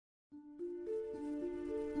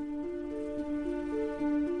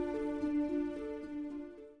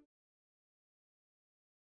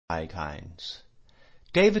Kinds.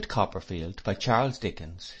 David Copperfield by Charles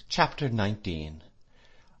Dickens. Chapter 19.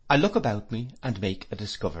 I look about me and make a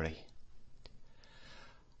discovery.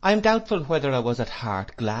 I am doubtful whether I was at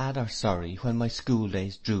heart glad or sorry when my school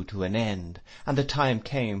days drew to an end, and the time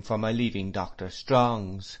came for my leaving Dr.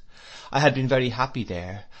 Strong's. I had been very happy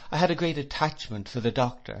there. I had a great attachment for the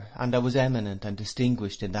doctor, and I was eminent and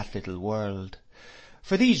distinguished in that little world.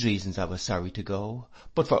 For these reasons I was sorry to go,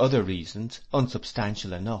 but for other reasons,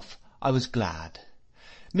 unsubstantial enough, I was glad.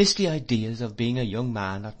 Misty ideas of being a young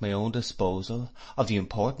man at my own disposal, of the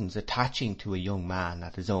importance attaching to a young man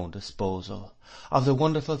at his own disposal, of the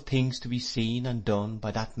wonderful things to be seen and done by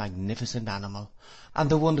that magnificent animal, and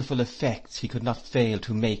the wonderful effects he could not fail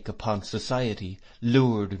to make upon society,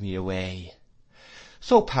 lured me away.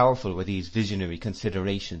 So powerful were these visionary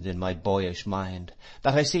considerations in my boyish mind,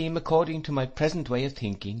 that I seem, according to my present way of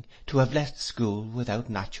thinking, to have left school without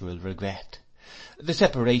natural regret. The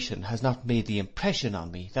separation has not made the impression on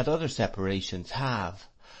me that other separations have.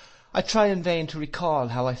 I try in vain to recall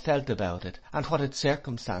how I felt about it, and what its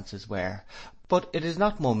circumstances were, but it is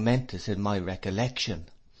not momentous in my recollection.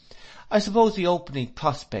 I suppose the opening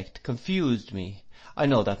prospect confused me. I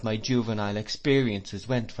know that my juvenile experiences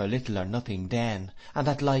went for little or nothing then, and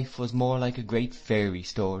that life was more like a great fairy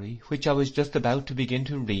story, which I was just about to begin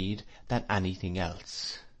to read, than anything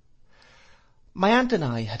else. My aunt and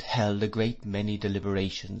I had held a great many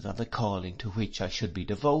deliberations on the calling to which I should be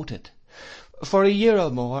devoted. For a year or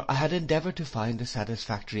more I had endeavoured to find a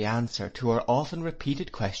satisfactory answer to her often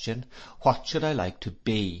repeated question, what should I like to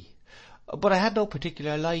be? But I had no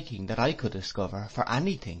particular liking that I could discover for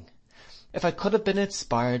anything. If I could have been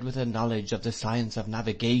inspired with a knowledge of the science of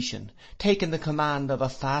navigation, taken the command of a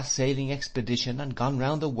fast-sailing expedition, and gone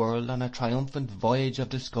round the world on a triumphant voyage of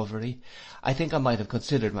discovery, I think I might have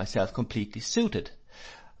considered myself completely suited.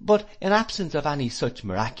 But in absence of any such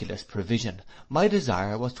miraculous provision, my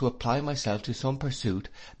desire was to apply myself to some pursuit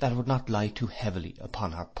that would not lie too heavily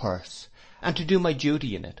upon her purse, and to do my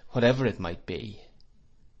duty in it, whatever it might be.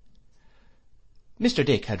 Mr.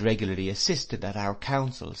 Dick had regularly assisted at our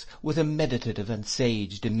councils with a meditative and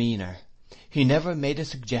sage demeanour. He never made a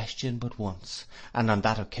suggestion but once, and on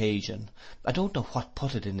that occasion, I don't know what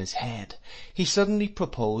put it in his head, he suddenly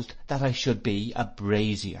proposed that I should be a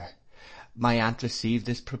brazier. My aunt received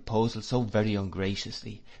this proposal so very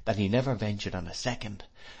ungraciously that he never ventured on a second,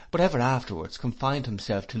 but ever afterwards confined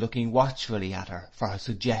himself to looking watchfully at her for her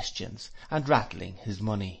suggestions, and rattling his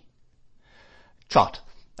money. "Trot,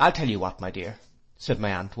 I'll tell you what, my dear," said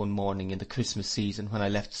my aunt one morning in the Christmas season when I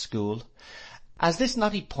left school, "as this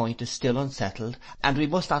knotty point is still unsettled, and we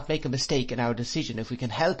must not make a mistake in our decision if we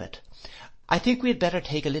can help it, I think we had better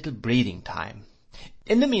take a little breathing time.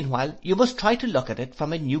 In the meanwhile you must try to look at it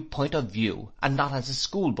from a new point of view, and not as a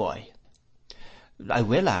schoolboy." "I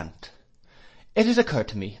will, aunt." "It has occurred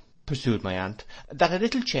to me," pursued my aunt, "that a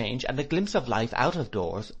little change and a glimpse of life out of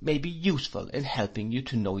doors may be useful in helping you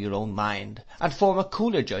to know your own mind, and form a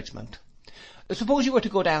cooler judgment. Suppose you were to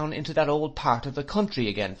go down into that old part of the country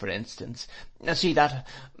again, for instance, and see that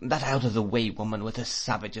out-of-the-way woman with the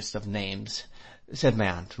savagest of names," said my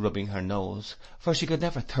aunt, rubbing her nose, for she could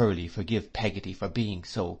never thoroughly forgive Peggotty for being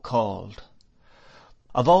so called.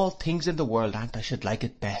 "Of all things in the world, aunt, I should like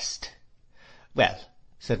it best." "Well,"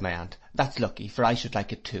 said my aunt, "that's lucky, for I should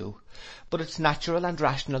like it too. But it's natural and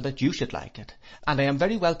rational that you should like it, and I am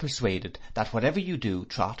very well persuaded that whatever you do,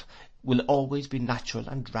 Trot, will always be natural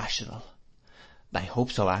and rational." "I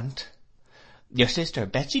hope so, aunt." "Your sister,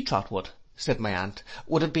 Betsy Trotwood," said my aunt,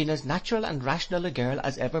 "would have been as natural and rational a girl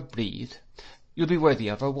as ever breathed. You'll be worthy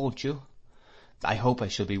of her, won't you?" "I hope I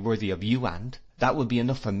shall be worthy of you, aunt. That will be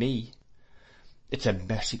enough for me." "It's a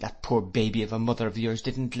mercy that poor baby of a mother of yours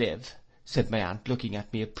didn't live," said my aunt, looking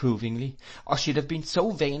at me approvingly, "or she'd have been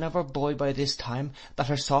so vain of her boy by this time that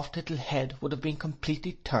her soft little head would have been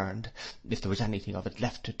completely turned, if there was anything of it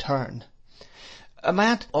left to turn." My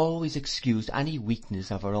aunt always excused any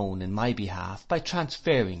weakness of her own in my behalf by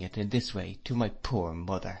transferring it in this way to my poor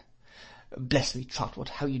mother. "Bless me, Trotwood,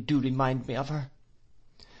 how you do remind me of her."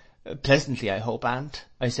 "Pleasantly, I hope, aunt,"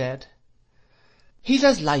 I said. "He's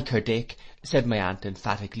as like her, Dick," said my aunt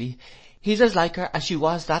emphatically. "He's as like her as she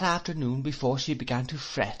was that afternoon before she began to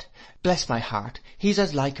fret. Bless my heart, he's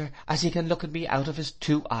as like her as he can look at me out of his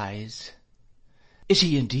 2 eyes. "Is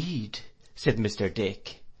he indeed?" said Mr.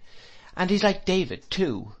 Dick. "And he's like David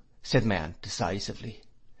too," said my aunt decisively.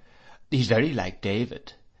 "He's very like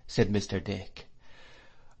David," said Mr. Dick.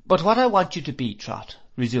 "But what I want you to be, Trot,"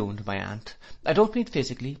 resumed my aunt, "I don't mean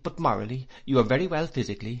physically, but morally, you are very well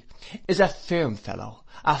physically, is a firm fellow,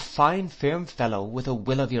 a fine firm fellow, with a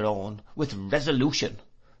will of your own, with resolution.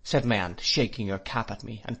 said my aunt, shaking her cap at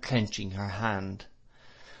me and clenching her hand.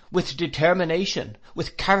 With determination,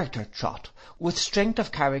 with character, Trot, with strength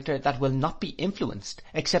of character that will not be influenced,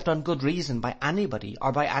 except on good reason, by anybody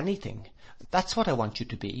or by anything. That's what I want you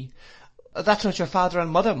to be. That's what your father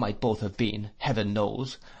and mother might both have been, heaven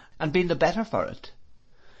knows, and been the better for it.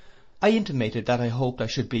 I intimated that I hoped I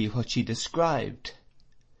should be what she described.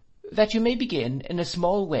 That you may begin in a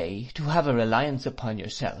small way to have a reliance upon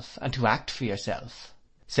yourself, and to act for yourself,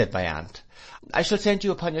 said my aunt. I shall send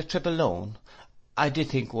you upon your trip alone. I did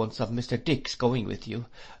think once of Mr. Dick's going with you,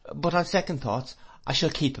 but on second thoughts I shall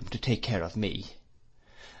keep him to take care of me.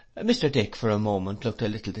 Mr. Dick for a moment looked a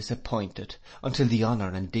little disappointed, until the honour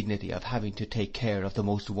and dignity of having to take care of the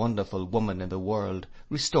most wonderful woman in the world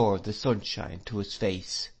restored the sunshine to his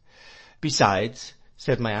face. Besides,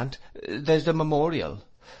 said my aunt, there's the memorial.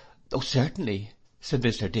 Oh, certainly, said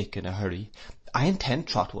Mr. Dick in a hurry. I intend,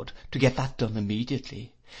 Trotwood, to get that done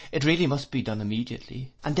immediately. It really must be done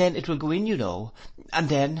immediately, and then it will go in, you know, and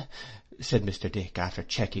then, said Mr. Dick, after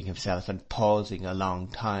checking himself and pausing a long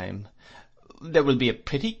time, there will be a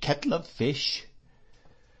pretty kettle of fish.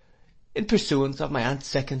 In pursuance of my aunt's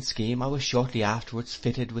second scheme, I was shortly afterwards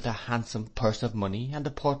fitted with a handsome purse of money and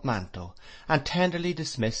a portmanteau, and tenderly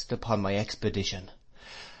dismissed upon my expedition.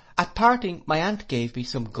 At parting, my aunt gave me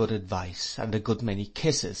some good advice, and a good many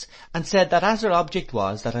kisses, and said that as her object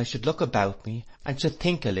was that I should look about me, and should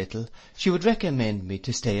think a little, she would recommend me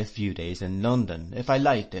to stay a few days in London, if I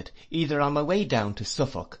liked it, either on my way down to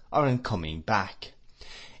Suffolk, or in coming back.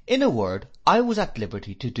 In a word, I was at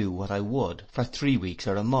liberty to do what I would for 3 weeks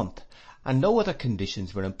or a month, and no other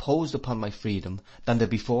conditions were imposed upon my freedom than the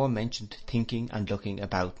before-mentioned thinking and looking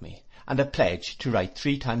about me, and a pledge to write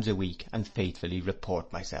 3 times a week and faithfully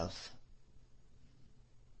report myself.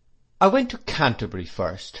 I went to Canterbury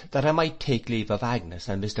first, that I might take leave of Agnes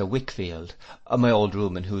and Mr. Wickfield, my old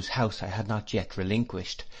room in whose house I had not yet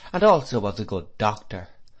relinquished, and also of the good doctor.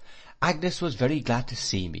 Agnes was very glad to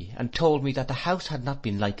see me, and told me that the house had not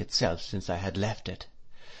been like itself since I had left it.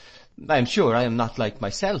 I am sure I am not like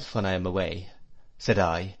myself when I am away, said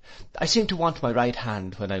I. I seem to want my right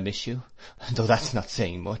hand when I miss you, though that's not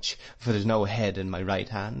saying much, for there's no head in my right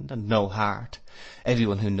hand, and no heart.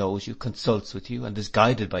 Everyone who knows you consults with you, and is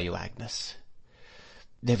guided by you, Agnes.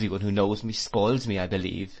 Everyone who knows me spoils me, I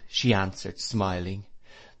believe, she answered, smiling.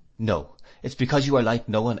 No, it's because you are like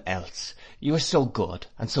no one else. You are so good,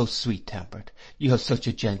 and so sweet-tempered. You have such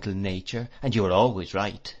a gentle nature, and you are always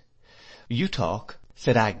right. You talk,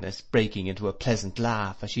 said Agnes, breaking into a pleasant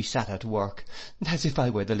laugh as she sat at work, as if I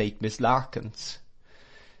were the late Miss Larkins.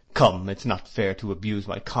 Come, it's not fair to abuse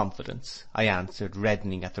my confidence, I answered,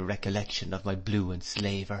 reddening at the recollection of my blue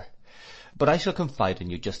enslaver. But I shall confide in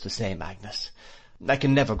you just the same, Agnes. I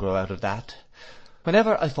can never grow out of that.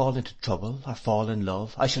 Whenever I fall into trouble, or fall in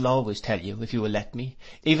love, I shall always tell you, if you will let me,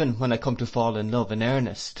 even when I come to fall in love in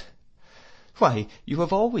earnest. Why, you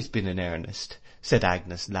have always been in earnest, said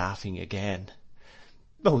Agnes, laughing again.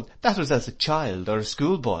 Oh, that was as a child or a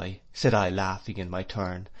schoolboy, said I, laughing in my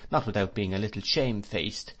turn, not without being a little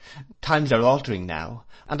shamefaced. Times are altering now,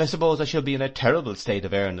 and I suppose I shall be in a terrible state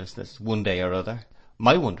of earnestness one day or other.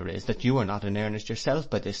 My wonder is that you are not in earnest yourself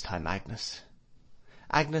by this time, Agnes.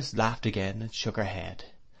 Agnes laughed again and shook her head.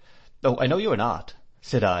 Oh, I know you are not,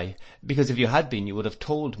 said I, because if you had been you would have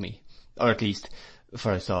told me, or at least,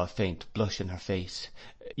 for I saw a faint blush in her face,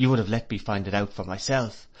 you would have let me find it out for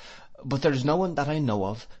myself. But there is no one that I know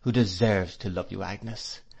of who deserves to love you,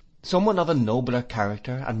 Agnes. Someone of a nobler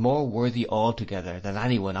character and more worthy altogether than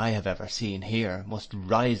anyone I have ever seen here must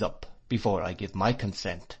rise up before I give my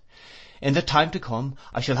consent. In the time to come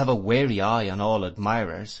I shall have a wary eye on all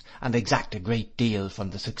admirers, and exact a great deal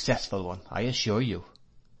from the successful one, I assure you.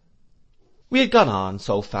 We had gone on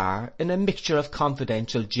so far in a mixture of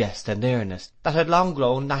confidential jest and earnest that had long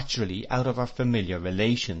grown naturally out of our familiar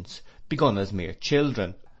relations, begun as mere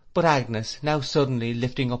children. But Agnes, now suddenly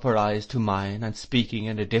lifting up her eyes to mine and speaking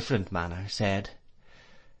in a different manner, said,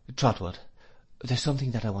 Trotwood, there's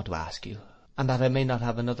something that I want to ask you, and that I may not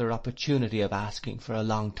have another opportunity of asking for a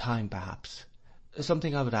long time, perhaps.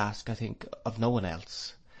 Something I would ask, I think, of no one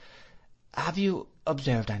else. Have you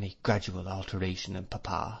observed any gradual alteration in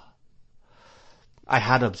Papa? I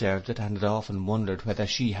had observed it, and had often wondered whether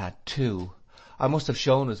she had too. I must have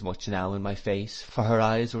shown as much now in my face, for her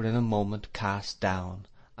eyes were in a moment cast down,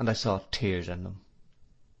 and I saw tears in them.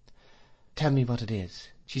 Tell me what it is,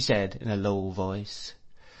 she said in a low voice.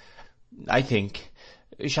 I think,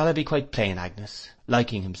 shall I be quite plain, Agnes,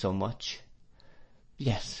 liking him so much?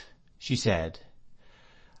 Yes, she said.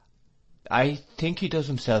 I think he does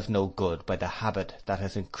himself no good by the habit that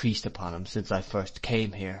has increased upon him since I first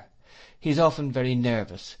came here. He is often very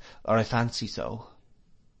nervous, or I fancy so.'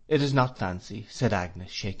 'It is not fancy,' said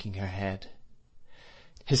Agnes, shaking her head.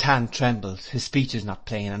 'His hand trembles, his speech is not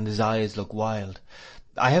plain, and his eyes look wild.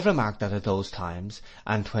 I have remarked that at those times,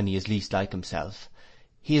 and when he is least like himself,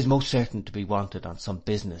 he is most certain to be wanted on some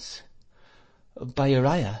business.' 'By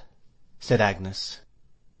Uriah?' said Agnes.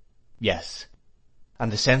 'Yes.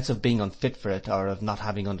 And the sense of being unfit for it, or of not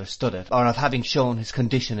having understood it, or of having shown his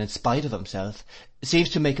condition in spite of himself, seems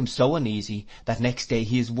to make him so uneasy that next day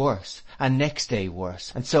he is worse, and next day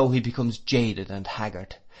worse, and so he becomes jaded and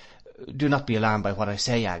haggard. Do not be alarmed by what I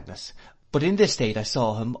say, Agnes, but in this state I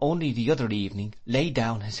saw him only the other evening lay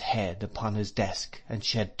down his head upon his desk and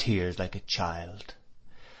shed tears like a child.'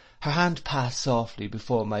 Her hand passed softly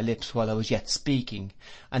before my lips while I was yet speaking,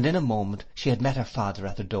 and in a moment she had met her father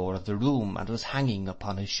at the door of the room, and was hanging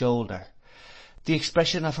upon his shoulder. The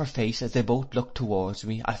expression of her face as they both looked towards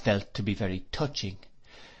me I felt to be very touching.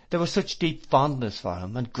 There was such deep fondness for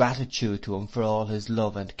him, and gratitude to him for all his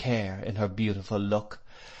love and care, in her beautiful look,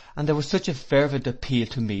 and there was such a fervent appeal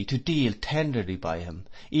to me to deal tenderly by him,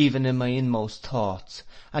 even in my inmost thoughts,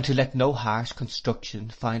 and to let no harsh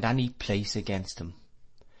construction find any place against him.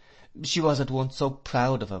 She was at once so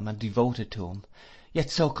proud of him and devoted to him, yet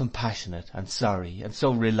so compassionate and sorry, and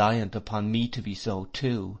so reliant upon me to be so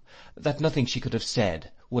too, that nothing she could have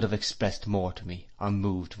said would have expressed more to me, or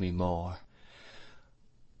moved me more.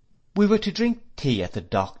 We were to drink tea at the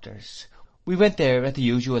doctor's. We went there at the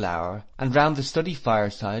usual hour, and round the study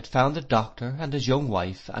fireside found the doctor and his young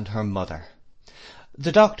wife and her mother.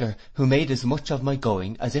 The doctor, who made as much of my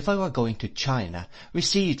going as if I were going to China,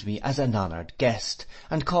 received me as an honoured guest,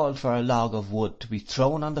 and called for a log of wood to be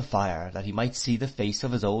thrown on the fire, that he might see the face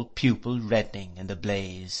of his old pupil reddening in the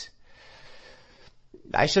blaze.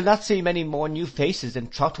 'I shall not see many more new faces in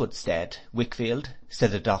Trotwoodstead, Wickfield,'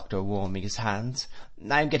 said the doctor, warming his hands.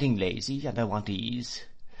 'I am getting lazy, and I want ease.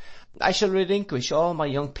 I shall relinquish all my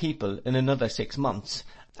young people in another 6 months,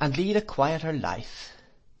 and lead a quieter life.'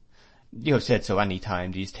 'You have said so any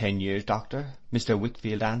time these 10 years, doctor,' Mr.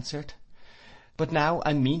 Wickfield answered. 'But now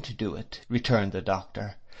I mean to do it,' returned the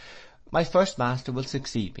doctor. 'My first master will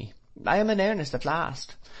succeed me. I am in earnest at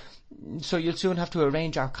last. So you'll soon have to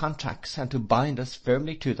arrange our contracts, and to bind us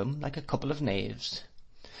firmly to them like a couple of knaves.'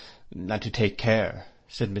 'And to take care,'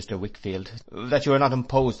 said Mr. Wickfield, 'that you are not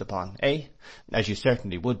imposed upon, as you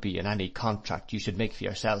certainly would be in any contract you should make for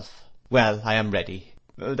yourself. Well, I am ready.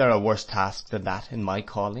 There are worse tasks than that in my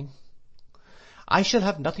calling.' 'I shall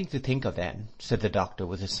have nothing to think of then,' said the doctor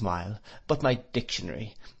with a smile, 'but my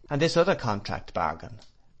dictionary, and this other contract bargain,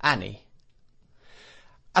 Annie.'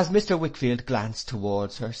 As Mr. Wickfield glanced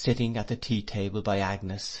towards her, sitting at the tea-table by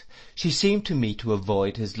Agnes, she seemed to me to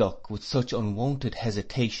avoid his look with such unwonted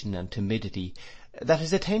hesitation and timidity, that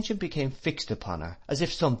his attention became fixed upon her, as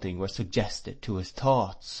if something were suggested to his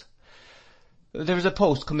thoughts. 'There is a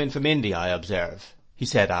post come in from India, I observe,' he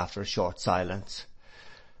said after a short silence.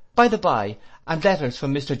 'By the by, and letters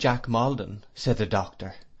from Mr. Jack Maldon,' said the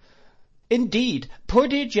doctor. 'Indeed, poor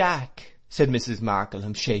dear Jack,' said Mrs.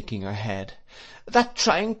 Markleham, shaking her head. 'That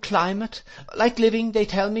trying climate, like living, they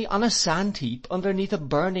tell me, on a sand heap underneath a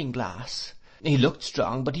burning glass. He looked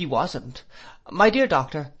strong, but he wasn't. My dear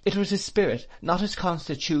doctor, it was his spirit, not his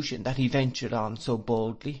constitution, that he ventured on so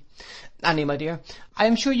boldly. Annie, my dear, I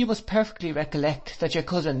am sure you must perfectly recollect that your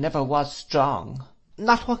cousin never was strong.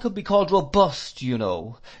 Not what could be called robust, you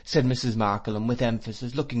know,' said Mrs. Markleham with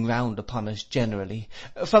emphasis, looking round upon us generally,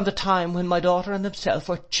 'from the time when my daughter and himself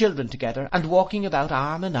were children together, and walking about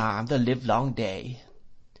arm in arm the livelong day.'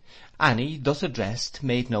 Annie, thus addressed,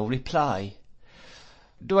 made no reply.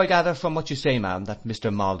 'Do I gather from what you say, ma'am, that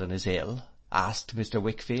Mr. Maldon is ill?' asked Mr.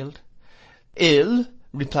 Wickfield. 'Ill!'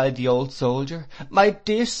 replied the old soldier. 'My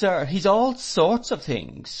dear sir, he's all sorts of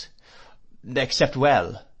things.' 'Except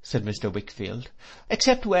well,' said Mr. Wickfield.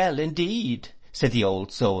 'Except well, indeed,' said the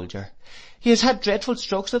old soldier. 'He has had dreadful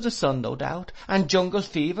strokes of the sun, no doubt, and jungle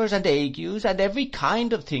fevers, and agues, and every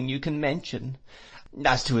kind of thing you can mention.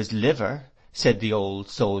 As to his liver,' said the old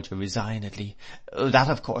soldier resignedly, 'that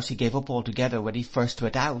of course he gave up altogether when he first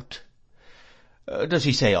went out.' 'Does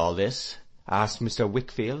he say all this?' asked Mr.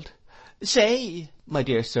 Wickfield. 'Say, my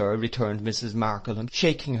dear sir,' returned Mrs. Markleham,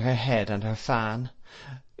 shaking her head and her fan.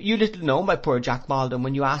 'You little know my poor Jack Maldon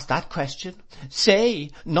when you ask that question. Say,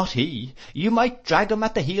 not he. You might drag him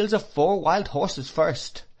at the heels of 4 wild horses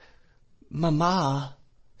first.' 'Mamma,'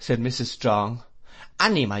 said Mrs. Strong.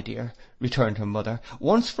 'Annie, my dear,' returned her mother,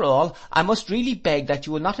 'once for all, I must really beg that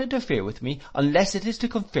you will not interfere with me, unless it is to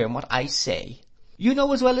confirm what I say. You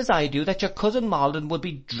know as well as I do that your cousin Maldon would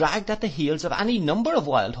be dragged at the heels of any number of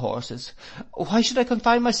wild horses. Why should I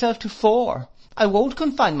confine myself to 4? I won't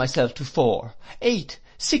confine myself to 4, 8,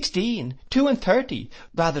 16, 2 and 30,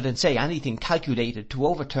 rather than say anything calculated to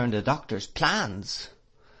overturn the doctor's plans.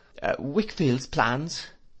 Wickfield's plans,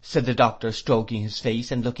 said the doctor, stroking his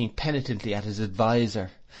face and looking penitently at his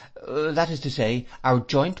adviser. That is to say, our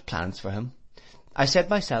joint plans for him. I said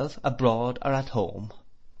myself, abroad or at home.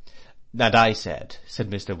 And I said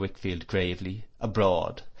Mr. Wickfield gravely,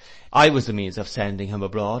 abroad. I was the means of sending him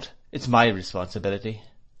abroad. It's my responsibility.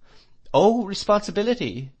 Oh,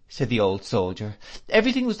 responsibility, said the old soldier.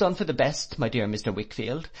 Everything was done for the best, my dear Mr.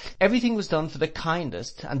 Wickfield. Everything was done for the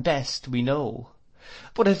kindest and best, we know.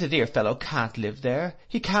 But if the dear fellow can't live there,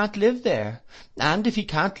 he can't live there. And if he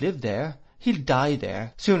can't live there, he'll die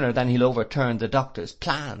there, sooner than he'll overturn the doctor's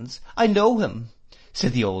plans. I know him,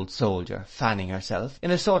 said the old soldier, fanning herself,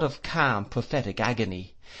 in a sort of calm prophetic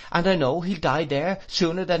agony. And I know he'll die there,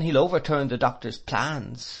 sooner than he'll overturn the doctor's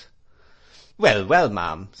plans. Well, well,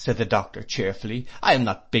 ma'am, said the doctor cheerfully, I am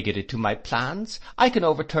not bigoted to my plans. I can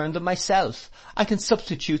overturn them myself. I can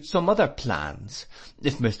substitute some other plans.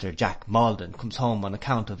 If Mr. Jack Maldon comes home on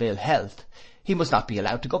account of ill health, he must not be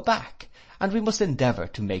allowed to go back, and we must endeavour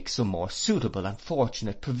to make some more suitable and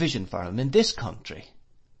fortunate provision for him in this country.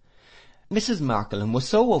 Mrs. Markleham was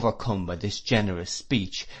so overcome by this generous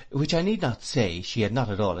speech, which I need not say she had not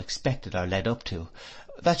at all expected or led up to,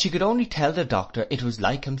 that she could only tell the doctor it was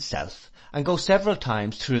like himself, and go several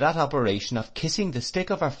times through that operation of kissing the stick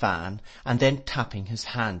of her fan and then tapping his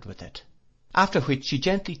hand with it. After which she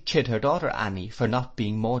gently chid her daughter Annie for not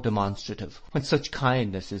being more demonstrative when such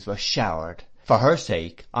kindnesses were showered, for her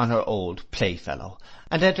sake, on her old playfellow,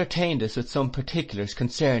 and entertained us with some particulars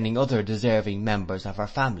concerning other deserving members of her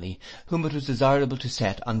family, whom it was desirable to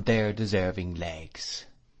set on their deserving legs.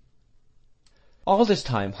 All this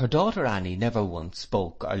time her daughter Annie never once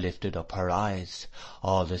spoke or lifted up her eyes.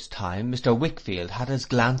 All this time Mr. Wickfield had his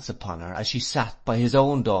glance upon her as she sat by his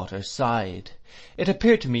own daughter's side. It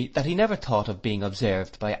appeared to me that he never thought of being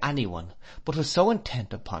observed by anyone, but was so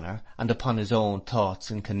intent upon her, and upon his own thoughts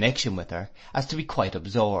in connection with her, as to be quite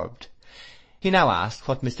absorbed. He now asked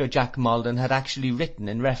what Mr. Jack Maldon had actually written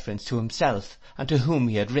in reference to himself, and to whom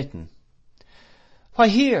he had written. Why,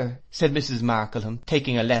 here, said Mrs. Markleham,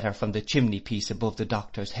 taking a letter from the chimney-piece above the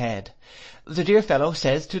doctor's head. The dear fellow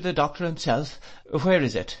says to the doctor himself, where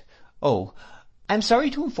is it? Oh, I am sorry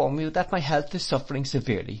to inform you that my health is suffering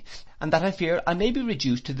severely, and that I fear I may be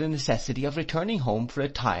reduced to the necessity of returning home for a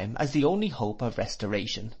time as the only hope of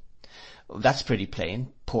restoration. That's pretty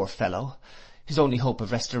plain, poor fellow, his only hope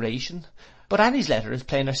of restoration. But Annie's letter is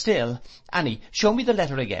plainer still. Annie, show me the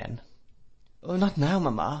letter again. Oh, not now,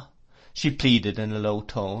 mamma, she pleaded in a low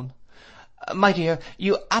tone. My dear,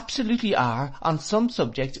 you absolutely are, on some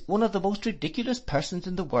subjects, one of the most ridiculous persons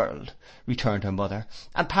in the world, returned her mother,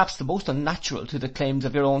 and perhaps the most unnatural to the claims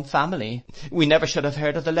of your own family. We never should have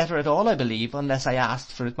heard of the letter at all, I believe, unless I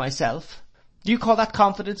asked for it myself. Do you call that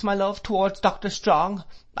confidence, my love, towards Dr. Strong?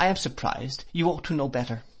 I am surprised. You ought to know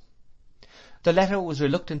better. The letter was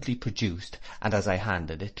reluctantly produced, and as I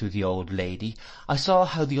handed it to the old lady, I saw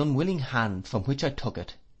how the unwilling hand from which I took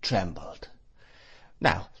it trembled.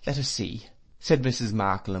 Now, let us see, said Mrs.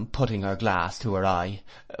 Markleham, putting her glass to her eye,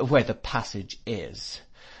 where the passage is.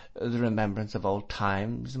 The remembrance of old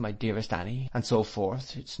times, my dearest Annie, and so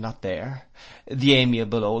forth, it's not there. The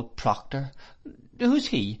amiable old proctor. Who's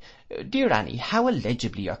he? Dear Annie, how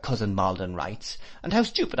illegibly your cousin Maldon writes, and how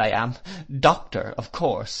stupid I am. Doctor, of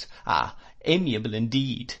course. Ah, amiable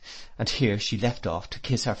indeed. And here she left off to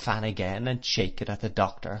kiss her fan again and shake it at the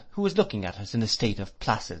doctor, who was looking at us in a state of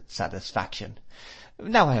placid satisfaction.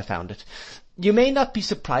 Now I have found it. You may not be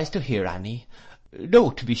surprised to hear, Annie. No,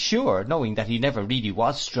 to be sure, knowing that he never really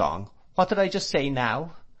was strong. What did I just say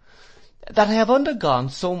now? That I have undergone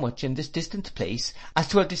so much in this distant place as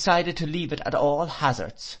to have decided to leave it at all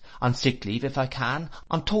hazards, on sick leave if I can,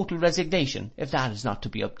 on total resignation if that is not to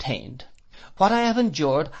be obtained. What I have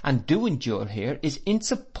endured and do endure here is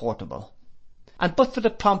insupportable. And but for the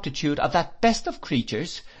promptitude of that best of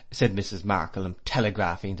creatures, said Mrs. Markleham,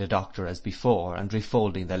 telegraphing the doctor as before, and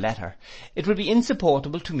refolding the letter, it would be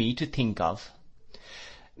insupportable to me to think of.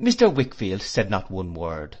 Mr. Wickfield said not one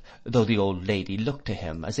word, though the old lady looked to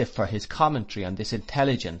him as if for his commentary on this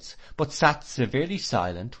intelligence, but sat severely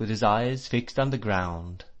silent, with his eyes fixed on the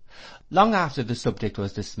ground. Long after the subject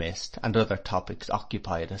was dismissed, and other topics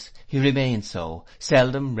occupied us, he remained so,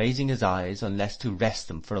 seldom raising his eyes unless to rest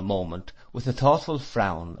them for a moment with a thoughtful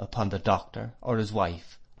frown upon the doctor or his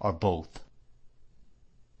wife, or both.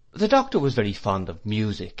 The doctor was very fond of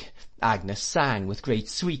music, Agnes sang with great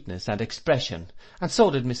sweetness and expression, and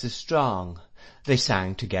so did Mrs. Strong. They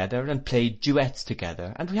sang together and played duets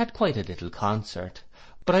together, and we had quite a little concert.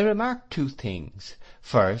 But I remarked two things.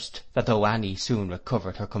 First, that though Annie soon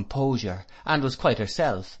recovered her composure, and was quite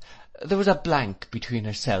herself, there was a blank between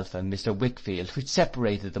herself and Mr. Wickfield which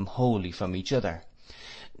separated them wholly from each other.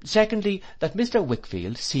 Secondly, that Mr.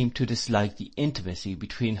 Wickfield seemed to dislike the intimacy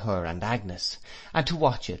between her and Agnes, and to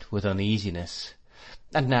watch it with uneasiness.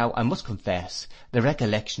 And now, I must confess, the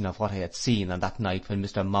recollection of what I had seen on that night when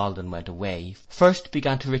Mr. Maldon went away, first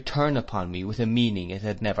began to return upon me with a meaning it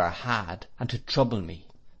had never had, and to trouble me.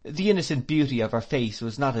 The innocent beauty of her face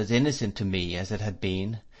was not as innocent to me as it had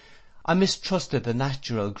been. I mistrusted the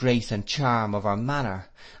natural grace and charm of her manner,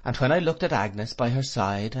 and when I looked at Agnes by her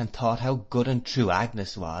side, and thought how good and true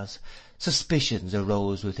Agnes was, suspicions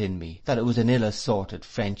arose within me that it was an ill-assorted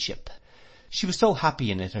friendship. She was so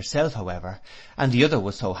happy in it herself, however, and the other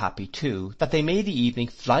was so happy too, that they made the evening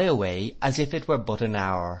fly away as if it were but an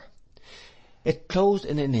hour. It closed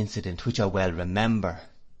in an incident which I well remember.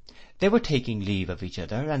 They were taking leave of each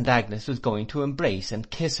other, and Agnes was going to embrace and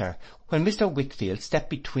kiss her, when Mr. Wickfield stepped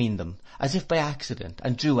between them, as if by accident,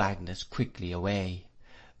 and drew Agnes quickly away.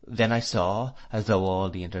 Then I saw, as though all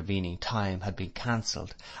the intervening time had been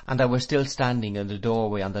cancelled, and I were still standing in the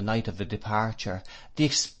doorway on the night of the departure, the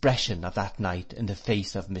expression of that night in the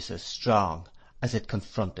face of Mrs. Strong, as it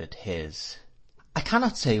confronted his. I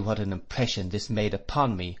cannot say what an impression this made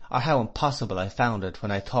upon me, or how impossible I found it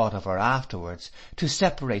when I thought of her afterwards, to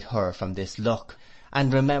separate her from this look,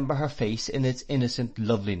 and remember her face in its innocent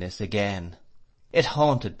loveliness again. It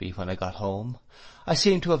haunted me when I got home. I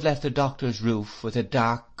seemed to have left the doctor's roof with a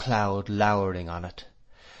dark cloud lowering on it.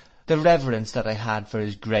 The reverence that I had for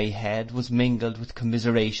his grey head was mingled with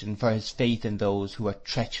commiseration for his faith in those who were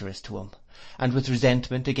treacherous to him, and with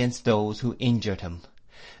resentment against those who injured him.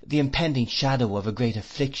 The impending shadow of a great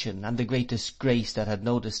affliction, and the great disgrace that had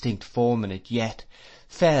no distinct form in it yet,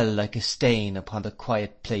 fell like a stain upon the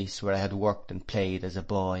quiet place where I had worked and played as a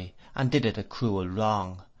boy, and did it a cruel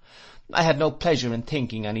wrong. I had no pleasure in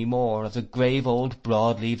thinking any more of the grave old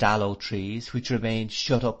broad-leaved aloe trees, which remained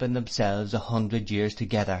shut up in themselves 100 years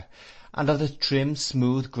together, and of the trim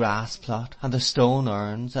smooth grass plot, and the stone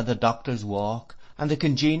urns, and the doctor's walk, and the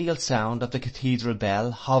congenial sound of the cathedral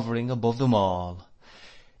bell hovering above them all.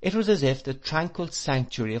 It was as if the tranquil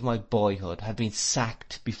sanctuary of my boyhood had been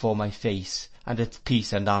sacked before my face, and its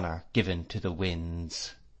peace and honour given to the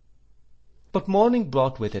winds. But morning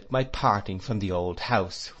brought with it my parting from the old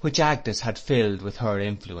house, which Agnes had filled with her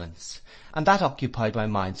influence, and that occupied my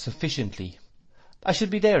mind sufficiently. I should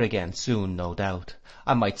be there again soon, no doubt.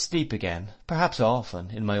 I might sleep again, perhaps often,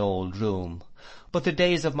 in my old room, but the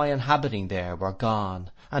days of my inhabiting there were gone,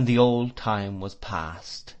 and the old time was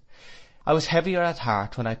past. I was heavier at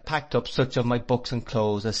heart when I packed up such of my books and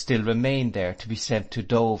clothes as still remained there to be sent to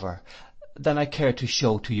Dover, than I cared to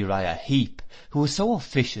show to Uriah Heep, who was so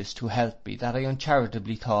officious to help me that I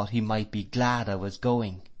uncharitably thought he might be glad I was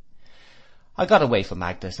going. I got away from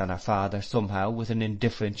Agnes and her father somehow with an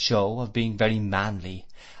indifferent show of being very manly,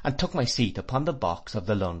 and took my seat upon the box of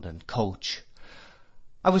the London coach.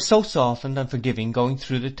 I was so softened and forgiving going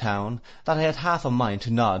through the town, that I had half a mind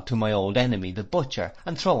to nod to my old enemy the butcher,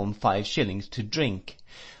 and throw him 5 shillings to drink.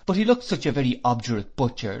 But he looked such a very obdurate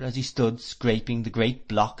butcher as he stood scraping the great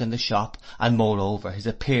block in the shop, and moreover his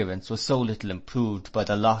appearance was so little improved by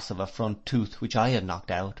the loss of a front tooth which I had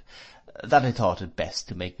knocked out, that I thought it best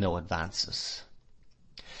to make no advances.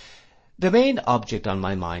 The main object on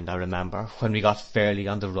my mind, I remember, when we got fairly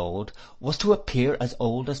on the road, was to appear as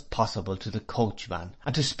old as possible to the coachman,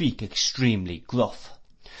 and to speak extremely gruff.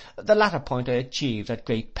 The latter point I achieved at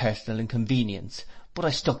great personal inconvenience, but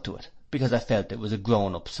I stuck to it, because I felt it was a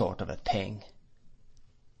grown-up sort of a thing.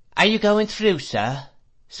 "Are you going through, sir?"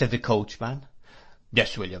 said the coachman.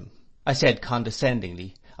 "Yes, William," I said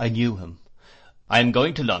condescendingly. I knew him. "I am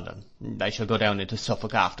going to London. I shall go down into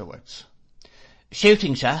Suffolk afterwards."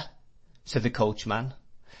 "Shooting, sir?" said the coachman.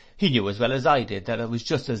 He knew as well as I did that it was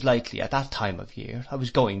just as likely at that time of year I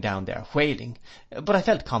was going down there whaling, but I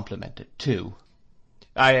felt complimented too.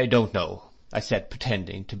 "I don't know," I said,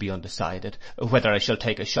 pretending to be undecided, "whether I shall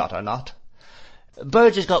take a shot or not."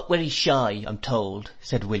 "Birds has got very shy, I'm told,"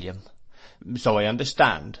 said William. "So I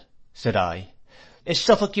understand," said I. "Is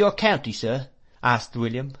Suffolk your county, sir?" asked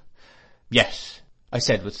William. "Yes," I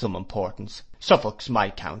said with some importance, "Suffolk's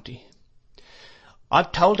my county." "I'm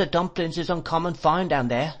told the dumplings is uncommon fine down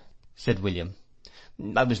there," said William.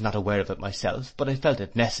 I was not aware of it myself, but I felt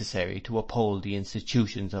it necessary to uphold the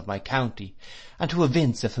institutions of my county, and to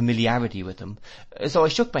evince a familiarity with them, so I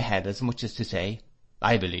shook my head as much as to say,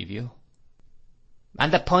 "I believe you."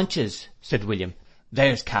 And the punches, said William.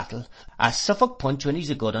 There's cattle. A Suffolk punch when he's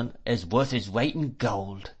a good un is worth his weight in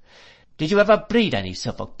gold. Did you ever breed any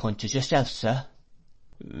Suffolk punches yourself, sir?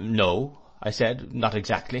 No, I said, not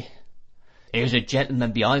exactly. Here's a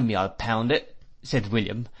gentleman behind me, I'll pound it, said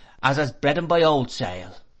William, as has bred 'em by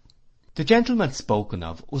wholesale. The gentleman spoken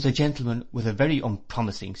of was a gentleman with a very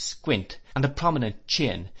unpromising squint and a prominent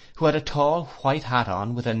chin, who had a tall white hat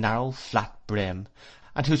on with a narrow flat brim,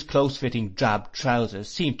 and whose close-fitting drab trousers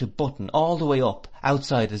seemed to button all the way up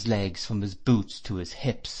outside his legs from his boots to his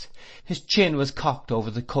hips. His chin was cocked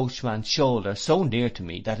over the coachman's shoulder so near to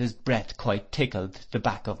me that his breath quite tickled the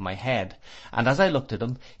back of my head, and as I looked at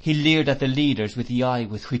him he leered at the leaders with the eye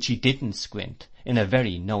with which he didn't squint, in a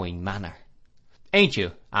very knowing manner. "Ain't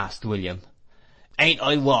you?" asked William. "Ain't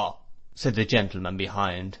I what?" said the gentleman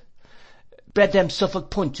behind. "Bred them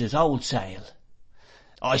Suffolk punches wholesale."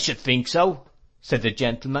 "I should think so," said the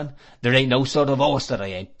gentleman. "There ain't no sort of horse that I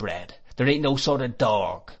ain't bred. There ain't no sort of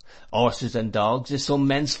dog. Horses and dogs is some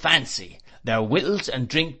men's fancy. They're wittles and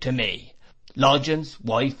drink to me. Lodgings,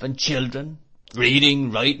 wife and children,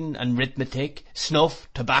 reading, writing and arithmetic, snuff,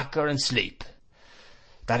 tobacco and sleep."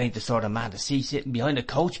 "That ain't the sort of man to see sitting behind a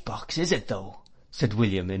coach box, is it though?" said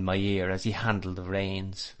William in my ear as he handled the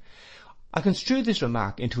reins. I construed this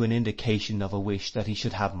remark into an indication of a wish that he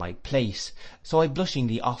should have my place, so I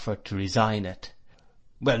blushingly offered to resign it.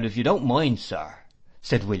 "Well, if you don't mind, sir,"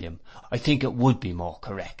 said William, "I think it would be more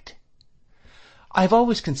correct." I have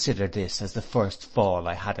always considered this as the first fall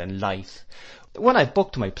I had in life. When I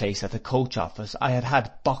booked my place at the coach office I had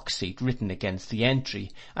had box seat written against the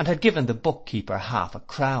entry, and had given the bookkeeper half a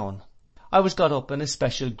crown. I was got up in a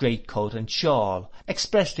special greatcoat and shawl,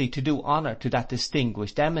 expressly to do honour to that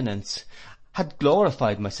distinguished eminence, had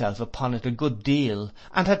glorified myself upon it a good deal,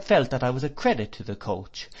 and had felt that I was a credit to the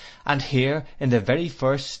coach, and here in the very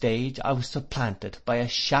first stage I was supplanted by a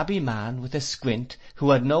shabby man with a squint,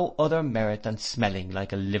 who had no other merit than smelling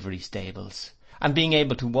like a livery stables, and being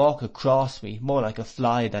able to walk across me more like a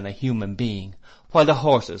fly than a human being, while the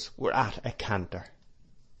horses were at a canter.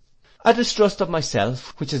 A distrust of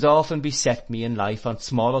myself, which has often beset me in life on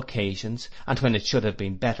small occasions, and when it should have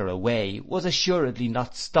been better away, was assuredly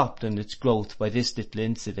not stopped in its growth by this little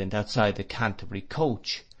incident outside the Canterbury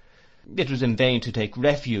coach. It was in vain to take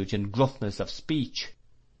refuge in gruffness of speech.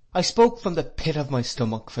 I spoke from the pit of my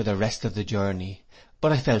stomach for the rest of the journey,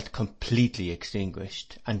 but I felt completely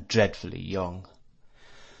extinguished and dreadfully young.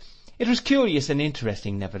 It was curious and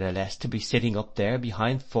interesting nevertheless to be sitting up there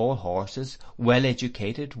behind 4 horses, well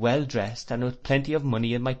educated, well dressed, and with plenty of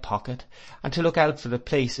money in my pocket, and to look out for the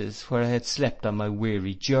places where I had slept on my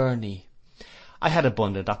weary journey. I had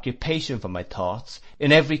abundant occupation for my thoughts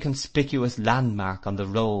in every conspicuous landmark on the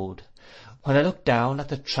road. When I looked down at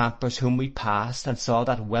the trampers whom we passed, and saw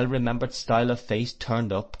that well-remembered style of face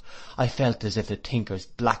turned up, I felt as if the tinker's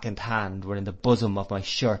blackened hand were in the bosom of my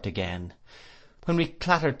shirt again. When we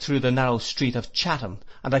clattered through the narrow street of Chatham,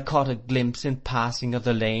 and I caught a glimpse in passing of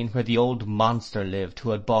the lane where the old monster lived who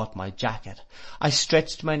had bought my jacket, I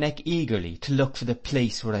stretched my neck eagerly to look for the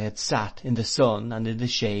place where I had sat in the sun and in the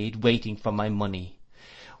shade waiting for my money.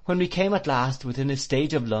 When we came at last within a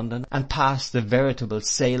stage of London, and passed the veritable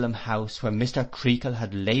Salem house where Mr. Creakle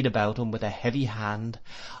had laid about him with a heavy hand,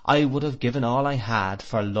 I would have given all I had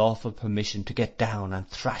for lawful permission to get down and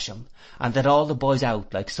thrash him, and let all the boys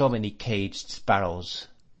out like so many caged sparrows.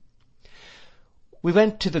 We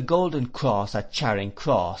went to the Golden Cross at Charing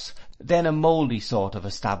Cross, then a mouldy sort of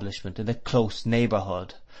establishment in the close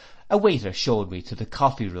neighbourhood. A waiter showed me to the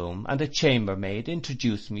coffee room, and a chambermaid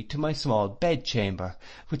introduced me to my small bedchamber,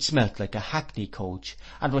 which smelt like a hackney coach,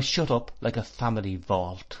 and was shut up like a family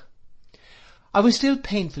vault. I was still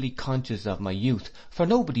painfully conscious of my youth, for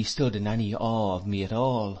nobody stood in any awe of me at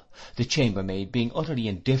all, the chambermaid being utterly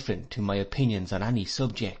indifferent to my opinions on any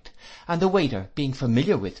subject, and the waiter being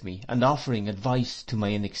familiar with me, and offering advice to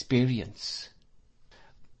my inexperience.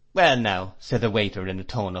 "Well now," said the waiter in a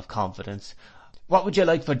tone of confidence, "what would you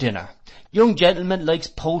like for dinner? Young gentleman likes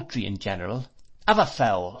poultry in general. Have a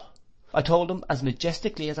fowl." I told him as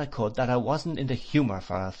majestically as I could that I wasn't in the humour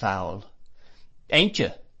for a fowl. "Ain't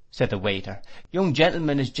you?" said the waiter. "Young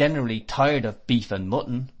gentlemen is generally tired of beef and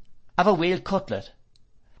mutton. Have a weal cutlet."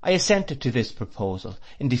 I assented to this proposal,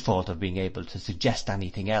 in default of being able to suggest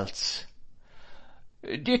anything else.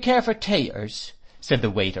 "Do you care for taters?" said the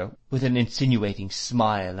waiter, with an insinuating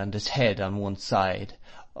smile and his head on one side.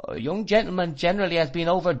 "Young gentlemen generally has been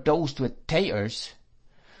overdosed with taters."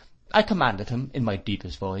 I commanded him, in my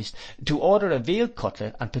deepest voice, to order a veal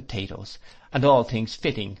cutlet and potatoes, and all things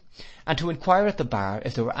fitting, and to inquire at the bar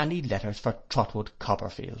if there were any letters for Trotwood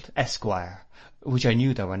Copperfield, Esquire, which I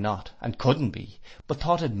knew there were not, and couldn't be, but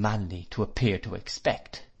thought it manly to appear to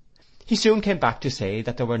expect. He soon came back to say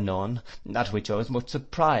that there were none, at which I was much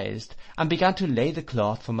surprised, and began to lay the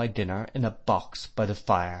cloth for my dinner in a box by the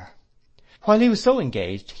fire. While he was so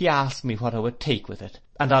engaged, he asked me what I would take with it,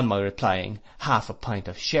 and on my replying, half a pint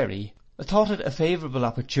of sherry, I thought it a favourable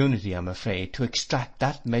opportunity, I'm afraid, to extract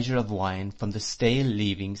that measure of wine from the stale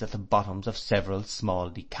leavings at the bottoms of several small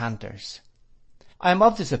decanters. I am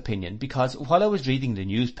of this opinion because, while I was reading the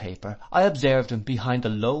newspaper, I observed him behind a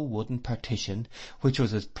low wooden partition, which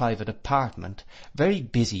was his private apartment, very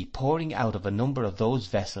busy pouring out of a number of those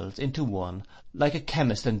vessels into one, like a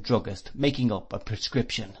chemist and druggist making up a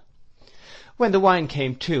prescription. When the wine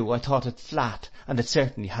came to, I thought it flat, and it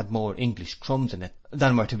certainly had more English crumbs in it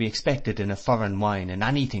than were to be expected in a foreign wine in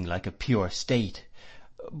anything like a pure state.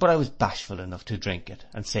 But I was bashful enough to drink it,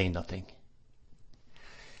 and say nothing.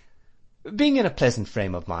 Being in a pleasant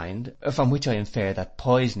frame of mind, from which I infer that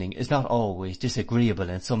poisoning is not always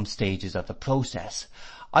disagreeable in some stages of the process,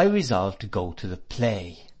 I resolved to go to the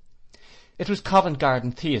play. It was Covent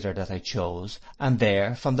Garden Theatre that I chose, and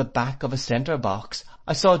there, from the back of a centre box,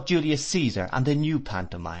 I saw Julius Caesar and the new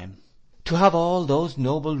pantomime. To have all those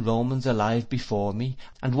noble Romans alive before me,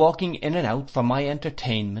 and walking in and out for my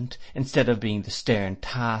entertainment, instead of being the stern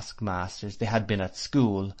taskmasters they had been at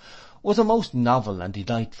school, was a most novel and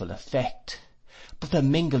delightful effect. But the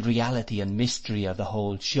mingled reality and mystery of the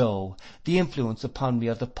whole show, the influence upon me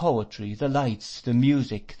of the poetry, the lights, the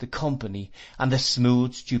music, the company, and the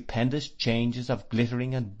smooth stupendous changes of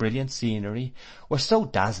glittering and brilliant scenery, were so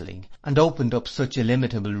dazzling, and opened up such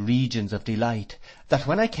illimitable regions of delight, that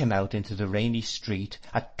when I came out into the rainy street,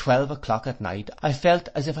 at 12 o'clock at night, I felt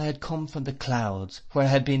as if I had come from the clouds, where I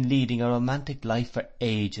had been leading a romantic life for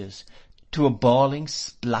ages, to a bawling,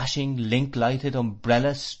 splashing, link-lighted,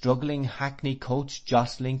 umbrella-struggling, hackney-coach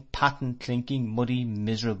jostling, patent-clinking, muddy,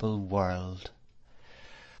 miserable world.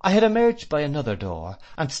 I had emerged by another door,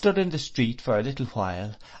 and stood in the street for a little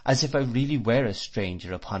while, as if I really were a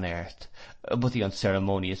stranger upon earth, but the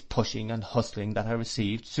unceremonious pushing and hustling that I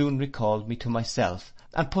received soon recalled me to myself,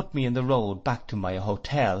 and put me in the road back to my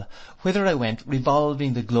hotel, whither I went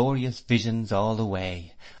revolving the glorious visions all the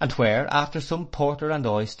way, and where, after some porter and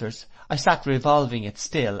oysters, I sat revolving it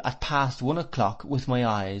still at past 1 o'clock with my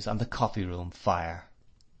eyes on the coffee-room fire.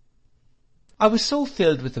 I was so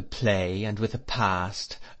filled with the play and with the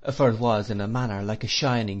past, for it was in a manner like a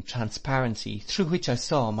shining transparency through which I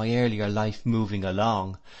saw my earlier life moving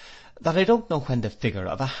along, that I don't know when the figure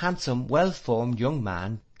of a handsome, well-formed young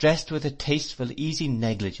man, dressed with a tasteful, easy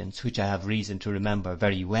negligence which I have reason to remember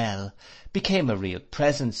very well, became a real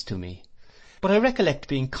presence to me. But I recollect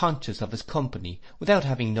being conscious of his company without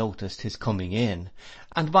having noticed his coming in,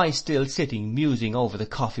 and my still sitting musing over the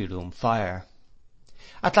coffee-room fire.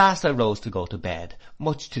 At last I rose to go to bed,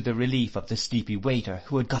 much to the relief of the sleepy waiter,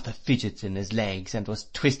 who had got the fidgets in his legs, and was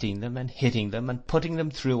twisting them and hitting them and putting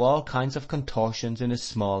them through all kinds of contortions in his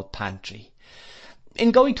small pantry.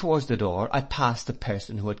 In going towards the door, I passed the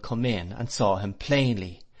person who had come in, and saw him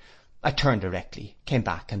plainly. I turned directly, came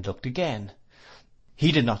back and looked again.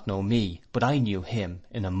 He did not know me, but I knew him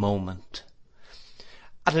in a moment.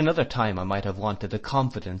 At another time I might have wanted the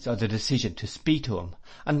confidence or the decision to speak to him,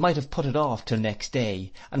 and might have put it off till next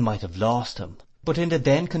day, and might have lost him. But in the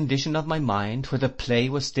then condition of my mind, where the play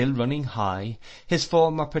was still running high, his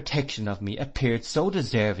former protection of me appeared so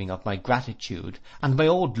deserving of my gratitude, and my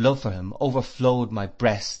old love for him overflowed my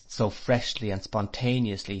breast so freshly and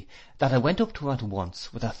spontaneously, that I went up to him at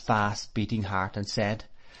once with a fast beating heart, and said,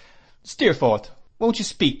 "Steerforth, won't you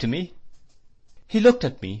speak to me?" He looked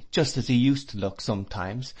at me just as he used to look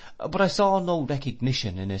sometimes, but I saw no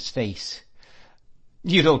recognition in his face.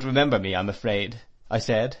 "You don't remember me, I'm afraid," I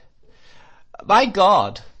said. "My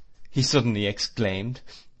God!" he suddenly exclaimed,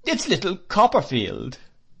 "it's little Copperfield."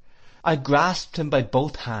 I grasped him by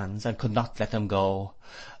both hands, and could not let them go,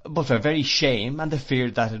 but for very shame, and the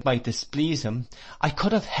fear that it might displease him, I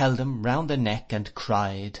could have held him round the neck and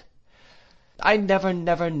cried, "I never,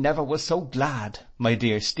 never, never was so glad, my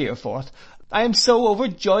dear Steerforth. I am so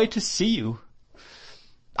overjoyed to see you."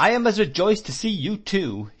 "I am as rejoiced to see you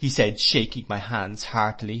too," he said, shaking my hands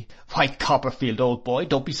heartily. "Why, Copperfield, old boy,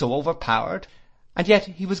 don't be so overpowered." And yet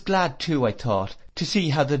he was glad too, I thought, to see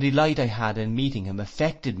how the delight I had in meeting him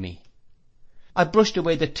affected me. I brushed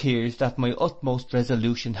away the tears that my utmost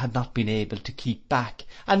resolution had not been able to keep back,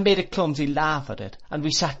 and made a clumsy laugh at it, and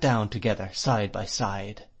we sat down together side by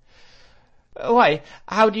side. "Why,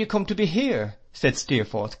 how do you come to be here?" said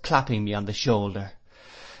Steerforth, clapping me on the shoulder.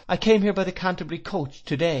 I came here by the Canterbury coach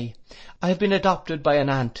today. I have been adopted by an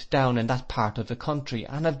aunt down in that part of the country,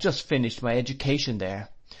 and have just finished my education there.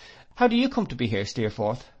 How do you come to be here,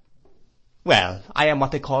 Steerforth?' 'Well, I am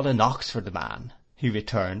what they call an Oxford man,' he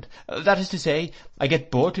returned. 'That is to say, I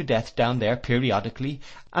get bored to death down there periodically,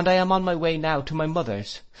 and I am on my way now to my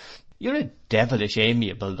mother's. You're a devilish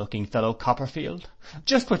amiable looking fellow, Copperfield.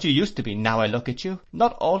 Just what you used to be now I look at you,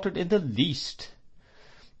 not altered in the least.'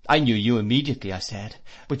 'I knew you immediately,' I said,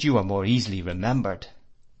 'but you are more easily remembered.'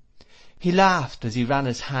 He laughed as he ran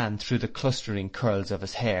his hand through the clustering curls of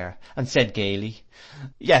his hair, and said gaily,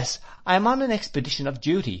 'Yes, I am on an expedition of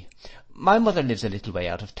duty. My mother lives a little way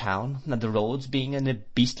out of town, and the roads being in a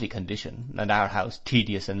beastly condition, and our house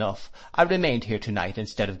tedious enough, I remained here to-night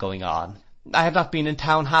instead of going on. I have not been in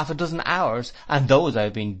town half a dozen hours, and those I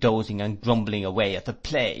have been dozing and grumbling away at the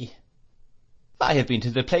play.' 'I have been to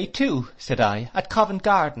the play too,' said I, 'at Covent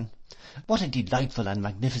Garden. What a delightful and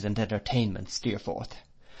magnificent entertainment, Steerforth.'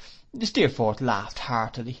 Steerforth laughed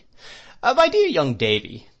heartily. 'My dear young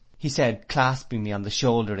Davy,' he said, clasping me on the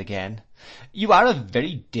shoulder again, 'you are a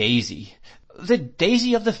very daisy. The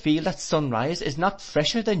daisy of the field at sunrise is not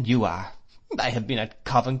fresher than you are. I have been at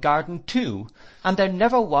Covent Garden too, and there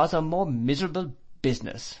never was a more miserable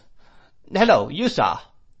business. Hello, you saw.'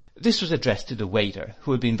 This was addressed to the waiter,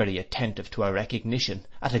 who had been very attentive to our recognition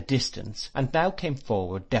at a distance, and now came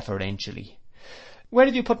forward deferentially. 'Where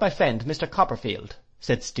have you put my friend, Mr. Copperfield?'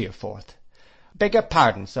 said Steerforth. 'Beg your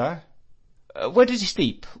pardon, sir.' 'Where does he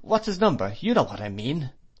sleep? What's his number? You know what I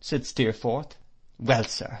mean,' said Steerforth. 'Well,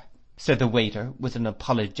 sir,' said the waiter with an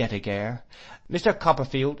apologetic air, 'Mr.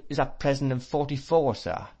 Copperfield is at present in 44,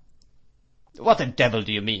 sir.' 'What the devil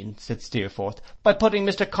do you mean,' said Steerforth, 'by putting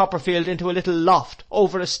Mr. Copperfield into a little loft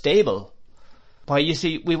over a stable?' 'Why, you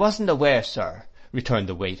see, we wasn't aware, sir,' returned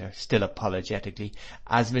the waiter, still apologetically,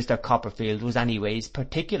 'as Mr. Copperfield was anyways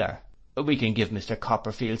particular. We can give Mr.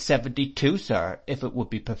 Copperfield 72, sir, if it would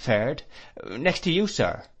be preferred. Next to you,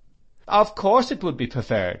 sir.' 'Of course it would be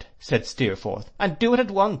preferred,' said Steerforth, 'and do it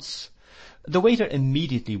at once.' The waiter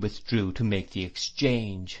immediately withdrew to make the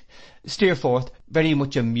exchange. Steerforth, very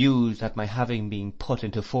much amused at my having been put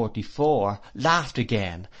into 44, laughed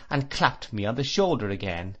again, and clapped me on the shoulder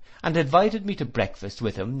again, and invited me to breakfast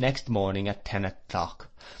with him next morning at 10 o'clock,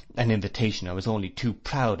 an invitation I was only too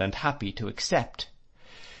proud and happy to accept.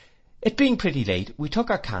 It being pretty late, we took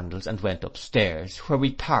our candles and went upstairs, where we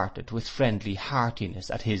parted with friendly heartiness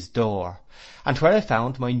at his door, and where I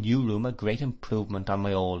found my new room a great improvement on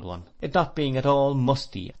my old one, it not being at all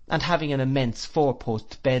musty, and having an immense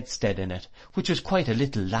 4-post bedstead in it, which was quite a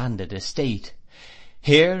little landed estate.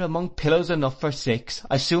 Here, among pillows enough for 6,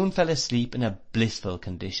 I soon fell asleep in a blissful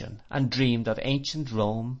condition, and dreamed of ancient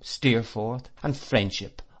Rome, Steerforth, and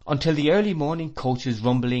friendship, until the early morning coaches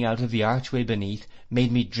rumbling out of the archway beneath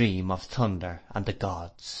made me dream of thunder and the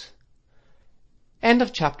gods. End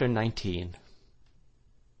of chapter 19.